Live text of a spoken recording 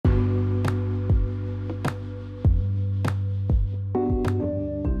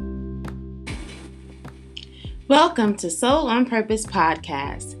Welcome to Soul on Purpose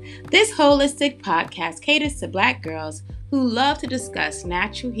podcast. This holistic podcast caters to Black girls who love to discuss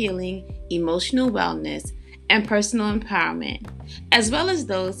natural healing, emotional wellness, and personal empowerment, as well as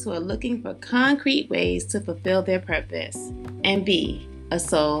those who are looking for concrete ways to fulfill their purpose and be a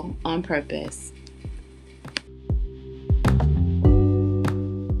soul on purpose.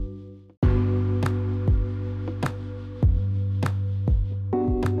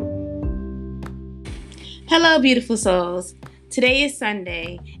 Hello, beautiful souls. Today is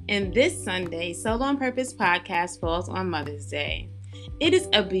Sunday, and this Sunday, Soul on Purpose podcast falls on Mother's Day. It is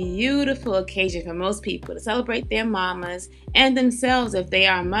a beautiful occasion for most people to celebrate their mamas and themselves if they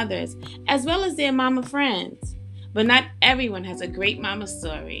are mothers, as well as their mama friends. But not everyone has a great mama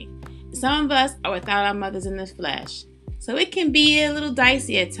story. Some of us are without our mothers in the flesh, so it can be a little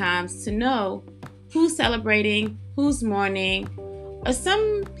dicey at times to know who's celebrating, who's mourning, or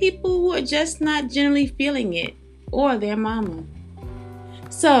some people who are just not generally feeling it, or their mama.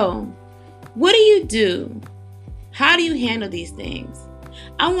 So, what do? How do you handle these things?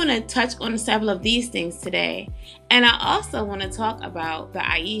 I want to touch on several of these things today, and I also want to talk about the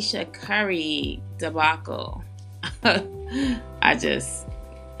Ayesha Curry debacle.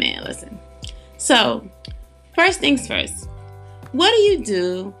 Listen. So, first things first, what do you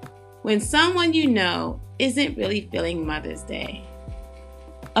do when someone you know isn't really feeling Mother's Day?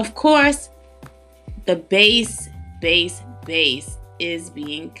 Of course, the base is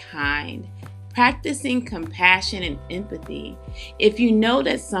being kind, practicing compassion and empathy. If you know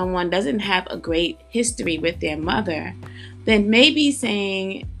that someone doesn't have a great history with their mother, then maybe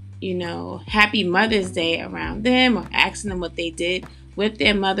saying, Happy Mother's Day around them or asking them what they did with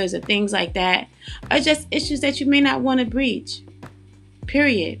their mothers or things like that are just issues that you may not want to breach.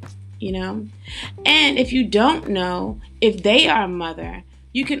 Period. And if you don't know if they are a mother,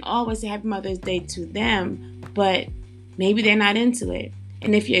 you can always say Happy Mother's Day to them, but maybe they're not into it.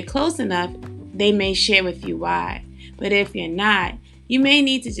 And if you're close enough, they may share with you why. But if you're not, you may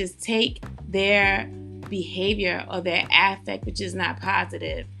need to just take their behavior or their affect, which is not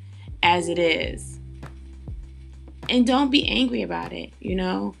positive, as it is. And don't be angry about it,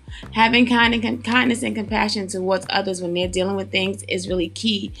 Having kindness and compassion towards others when they're dealing with things is really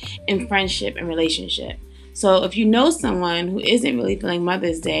key in friendship and relationship. So if you know someone who isn't really feeling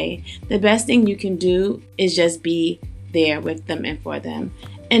Mother's Day, the best thing you can do is just be there with them and for them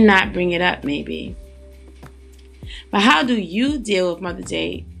and not bring it up maybe. But how do you deal with Mother's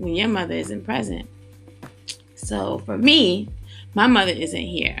Day when your mother isn't present? So for me, my mother isn't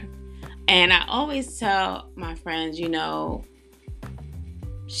here. And I always tell my friends,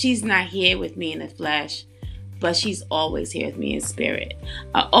 she's not here with me in the flesh, but she's always here with me in spirit.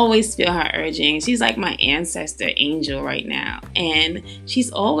 I always feel her urging. She's like my ancestor angel right now. And she's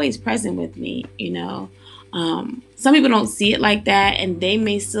always present with me, Some people don't see it like that, and they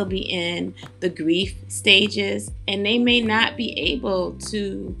may still be in the grief stages, and they may not be able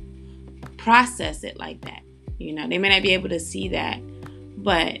to process it like that. They may not be able to see that.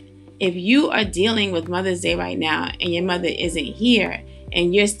 But if you are dealing with Mother's Day right now and your mother isn't here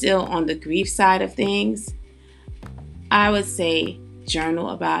and you're still on the grief side of things, I would say journal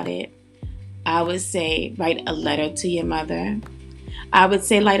about it. I would say write a letter to your mother. I would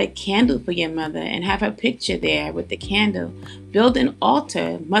say light a candle for your mother and have her picture there with the candle. Build an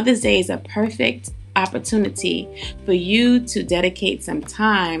altar. Mother's Day is a perfect opportunity for you to dedicate some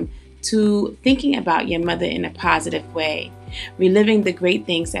time to thinking about your mother in a positive way, reliving the great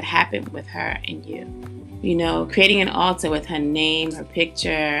things that happened with her and you. Creating an altar with her name, her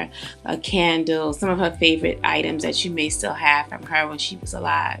picture, a candle, some of her favorite items that you may still have from her when she was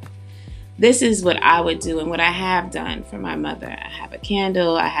alive. This is what I would do and what I have done for my mother. I have a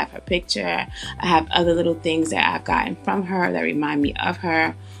candle, I have her picture, I have other little things that I've gotten from her that remind me of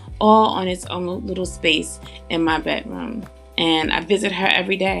her, all on its own little space in my bedroom. And I visit her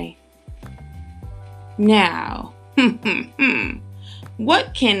every day. Now,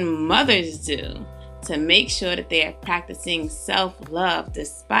 what can mothers do to make sure that they are practicing self-love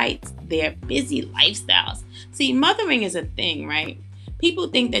despite their busy lifestyles? See, mothering is a thing, right? People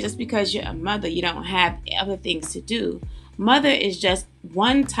think that just because you're a mother, you don't have other things to do. Mother is just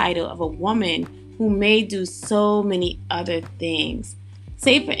one title of a woman who may do so many other things.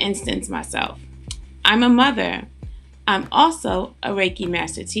 Say, for instance, myself. I'm a mother. I'm also a Reiki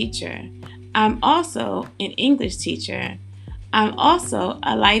master teacher. I'm also an English teacher. I'm also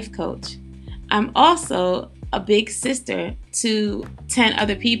a life coach. I'm also a big sister to 10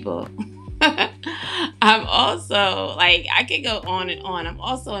 other people. I'm also like, I could go on and on. I'm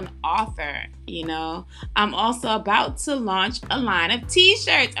also an author, you know. I'm also about to launch a line of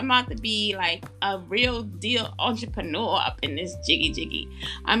t-shirts. I'm about to be like a real deal entrepreneur up in this jiggy.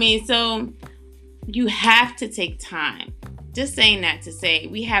 I mean, so you have to take time. Just saying that to say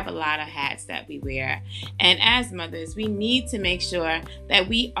we have a lot of hats that we wear. And as mothers, we need to make sure that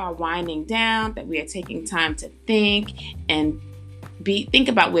we are winding down, that we are taking time to think and think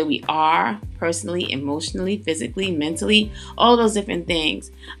about where we are personally, emotionally, physically, mentally, all those different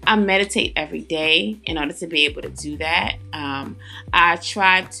things. I meditate every day in order to be able to do that. I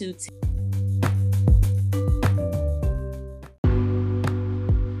try to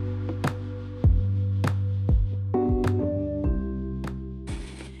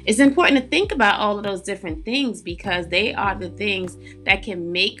it's important to think about all of those different things because they are the things that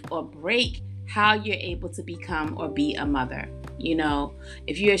can make or break how you're able to become or be a mother. You know,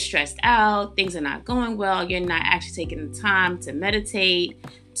 if you're stressed out, things are not going well, you're not actually taking the time to meditate,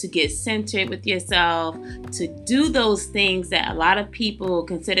 to get centered with yourself, to do those things that a lot of people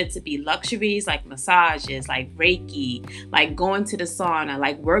consider to be luxuries, like massages, like Reiki, like going to the sauna,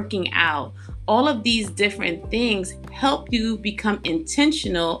 like working out. All of these different things help you become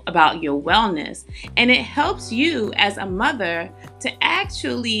intentional about your wellness. And it helps you as a mother to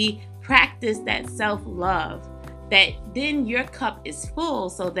actually practice that self-love, that then your cup is full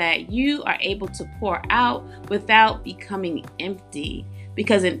so that you are able to pour out without becoming empty.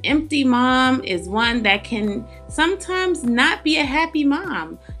 Because an empty mom is one that can sometimes not be a happy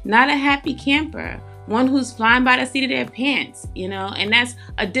mom, not a happy camper, one who's flying by the seat of their pants, you know, and that's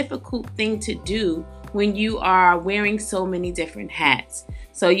a difficult thing to do when you are wearing so many different hats.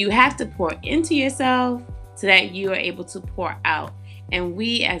 So you have to pour into yourself so that you are able to pour out. And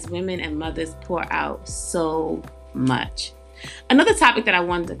we as women and mothers pour out so much. Another topic that I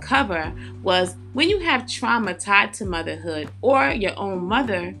wanted to cover was when you have trauma tied to motherhood or your own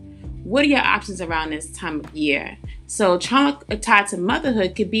mother, what are your options around this time of year? So trauma tied to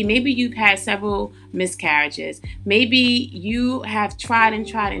motherhood could be maybe you've had several miscarriages. Maybe you have tried,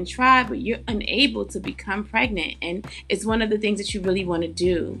 but you're unable to become pregnant. And it's one of the things that you really want to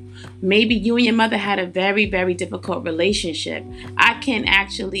do. Maybe you and your mother had a very, very difficult relationship. I can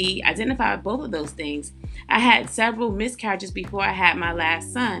actually identify both of those things. I had several miscarriages before I had my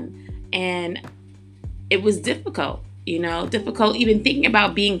last son. And it was difficult, you know, difficult even thinking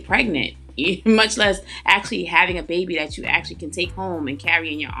about being pregnant. Much less actually having a baby that you actually can take home and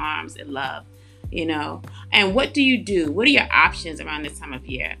carry in your arms and love, you know. And what do you do? What are your options around this time of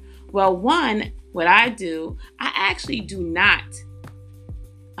year? Well, one, what I do, I actually do not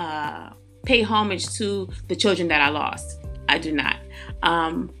pay homage to the children that I lost. I do not.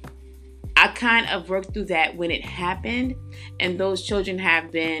 I kind of worked through that when it happened, and those children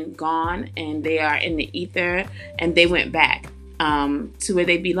have been gone and they are in the ether and they went back to where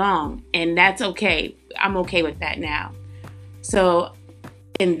they belong. And that's okay. I'm okay with that now. So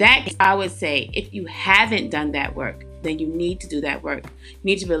in that case, I would say if you haven't done that work, then you need to do that work. You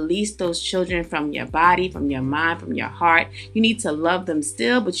need to release those children from your body, from your mind, from your heart. You need to love them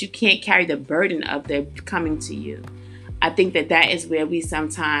still, but you can't carry the burden of their coming to you. I think that is where we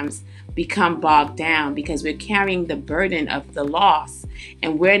sometimes become bogged down because we're carrying the burden of the loss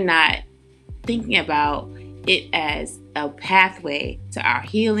and we're not thinking about it as a pathway to our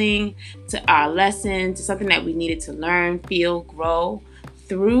healing, to our lesson, to something that we needed to learn, feel, grow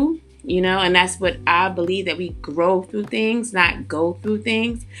through, you know. And that's what I believe, that we grow through things, not go through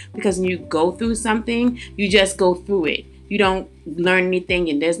things. Because when you go through something, you just go through it. You don't learn anything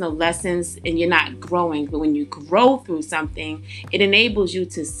and there's no lessons and you're not growing. But when you grow through something, it enables you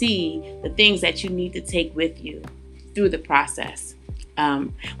to see the things that you need to take with you through the process.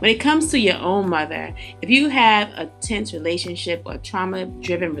 When it comes to your own mother, if you have a tense relationship or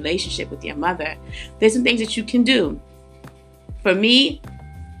trauma-driven relationship with your mother, there's some things that you can do. For me,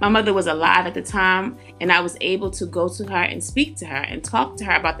 my mother was alive at the time, and I was able to go to her and speak to her and talk to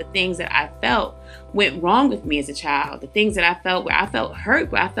her about the things that I felt went wrong with me as a child, the things that I felt where I felt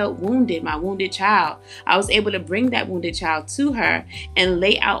hurt, where I felt wounded, my wounded child. I was able to bring that wounded child to her and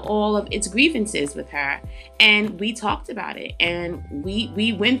lay out all of its grievances with her. And we talked about it and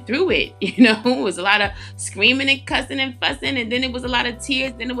we went through it. You know, it was a lot of screaming and cussing and fussing, and then it was a lot of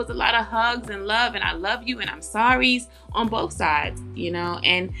tears, then it was a lot of hugs and love and I love you and I'm sorry's on both sides, you know.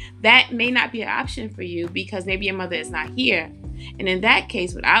 And that may not be an option for you because maybe your mother is not here. And in that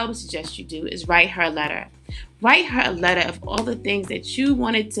case, what I would suggest you do is write her a letter. Write her a letter of all the things that you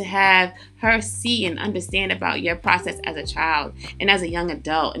wanted to have her see and understand about your process as a child and as a young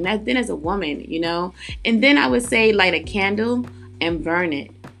adult and then as a woman, you know. And then I would say light a candle and burn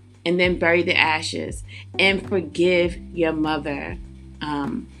it. and then bury the ashes and forgive your mother.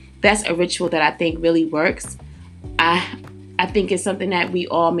 That's a ritual that I think really works. I think it's something that we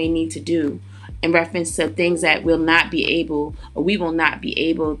all may need to do in reference to things that we will not be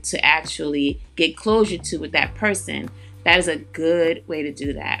able to actually get closure to with that person. That is a good way to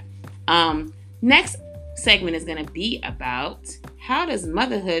do that. Next segment is going to be about how does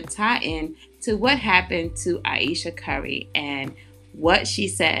motherhood tie in to what happened to Ayesha Curry and what she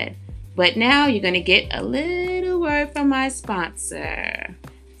said. But now you're going to get a little word from my sponsor.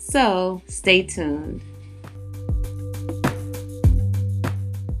 So stay tuned.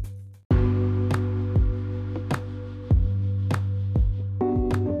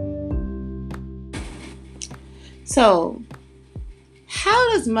 So,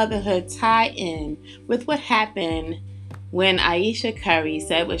 how does motherhood tie in with what happened when Ayesha Curry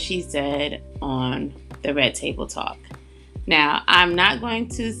said what she said on the Red Table Talk? Now, I'm not going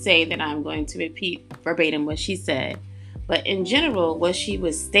to say that I'm going to repeat verbatim what she said, but in general, what she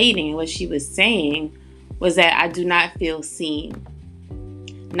was stating, what she was saying was that I do not feel seen.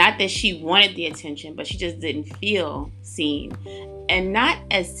 Not that she wanted the attention, but she just didn't feel seen. And not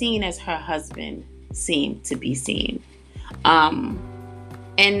as seen as her husband seemed to be seen.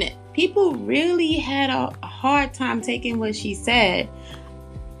 And people really had a hard time taking what she said.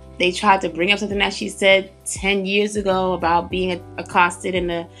 They tried to bring up something that she said 10 years ago about being accosted in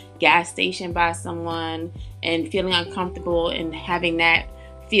a gas station by someone and feeling uncomfortable and having that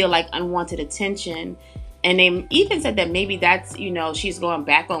feel like unwanted attention. And they even said that maybe that's, she's going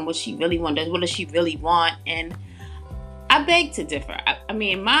back on what she really wanted. What does she really want? And I beg to differ. I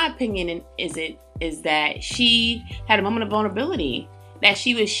mean, my opinion is that she had a moment of vulnerability, that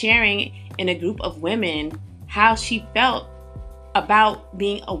she was sharing in a group of women how she felt about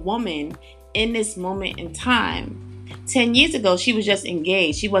being a woman in this moment in time. 10 years ago, she was just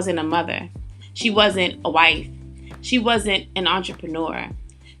engaged. She wasn't a mother. She wasn't a wife. She wasn't an entrepreneur.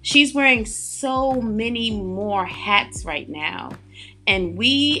 She's wearing so many more hats right now. And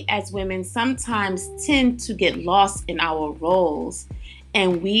we as women sometimes tend to get lost in our roles,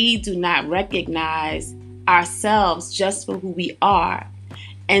 and we do not recognize ourselves just for who we are.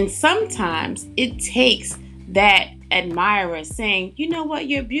 And sometimes it takes that admirer saying, you know what,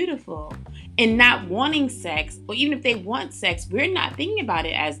 you're beautiful, and not wanting sex, or even if they want sex, we're not thinking about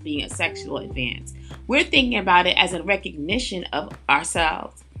it as being a sexual advance. We're thinking about it as a recognition of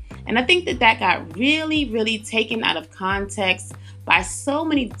ourselves. And I think that got really, really taken out of context by so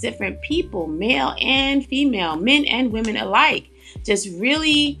many different people, male and female, men and women alike, just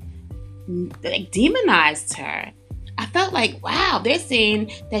really demonized her. I felt like, wow, they're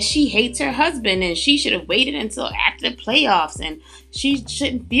saying that she hates her husband and she should have waited until after the playoffs and she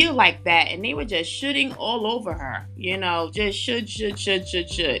shouldn't feel like that. And they were just shooting all over her, just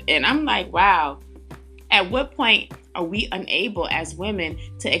should. And I'm like, wow, at what point are we unable as women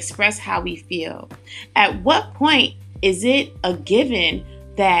to express how we feel? At what point is it a given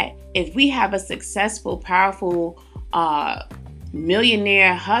that if we have a successful, powerful,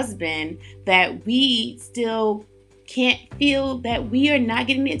 millionaire husband, that we still can't feel that we are not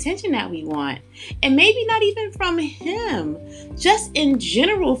getting the attention that we want? And maybe not even from him, just in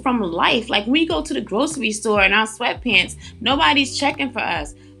general from life. Like when we go to the grocery store in our sweatpants, nobody's checking for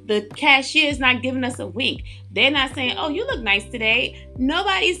us. The cashier is not giving us a wink. They're not saying, oh, you look nice today.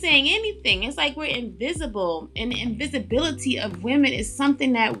 Nobody's saying anything. It's like we're invisible. And the invisibility of women is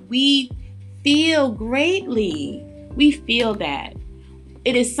something that we feel greatly. We feel that.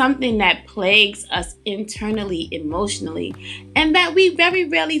 It is something that plagues us internally, emotionally, and that we very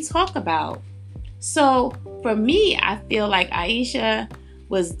rarely talk about. So for me, I feel like Ayesha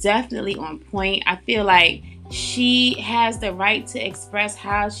was definitely on point. I feel like she has the right to express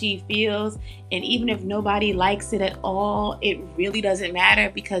how she feels. And even if nobody likes it at all, it really doesn't matter,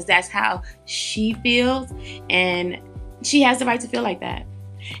 because that's how she feels. And she has the right to feel like that.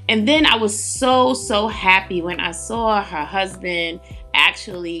 And then I was so happy when I saw her husband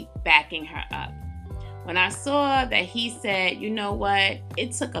actually backing her up. When I saw that he said, you know what,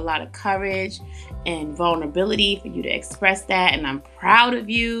 it took a lot of courage and vulnerability for you to express that, and I'm proud of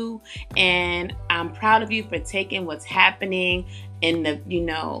you, and I'm proud of you for taking what's happening in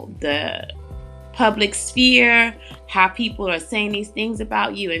the public sphere, how people are saying these things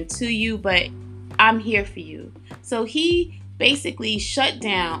about you and to you, but I'm here for you. So he basically shut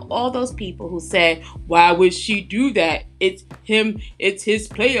down all those people who said, why would she do that? It's him, it's his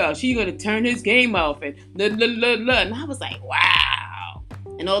player. She's going to turn his game off and blah, blah, blah, blah. And I was like, wow.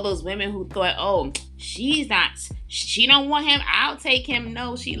 And all those women who thought, oh, she don't want him, I'll take him.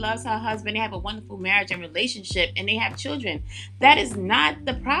 No, she loves her husband. They have a wonderful marriage and relationship, and they have children. That is not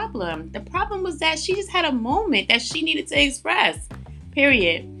the problem. The problem was that she just had a moment that she needed to express,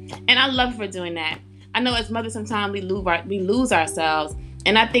 period. And I love her for doing that. I know as mothers sometimes we lose ourselves,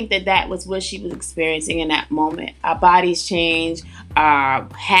 and I think that was what she was experiencing in that moment. Our bodies change, our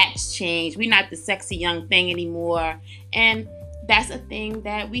hats change. We're not the sexy young thing anymore, and that's a thing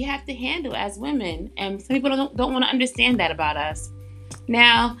that we have to handle as women. And some people don't want to understand that about us.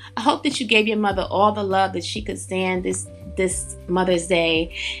 Now, I hope that you gave your mother all the love that she could stand this Mother's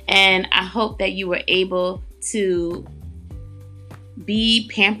Day, and I hope that you were able to be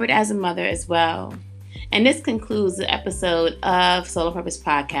pampered as a mother as well. And this concludes the episode of Solar Purpose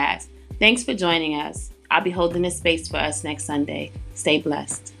Podcast. Thanks for joining us. I'll be holding this space for us next Sunday. Stay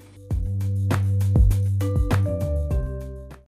blessed.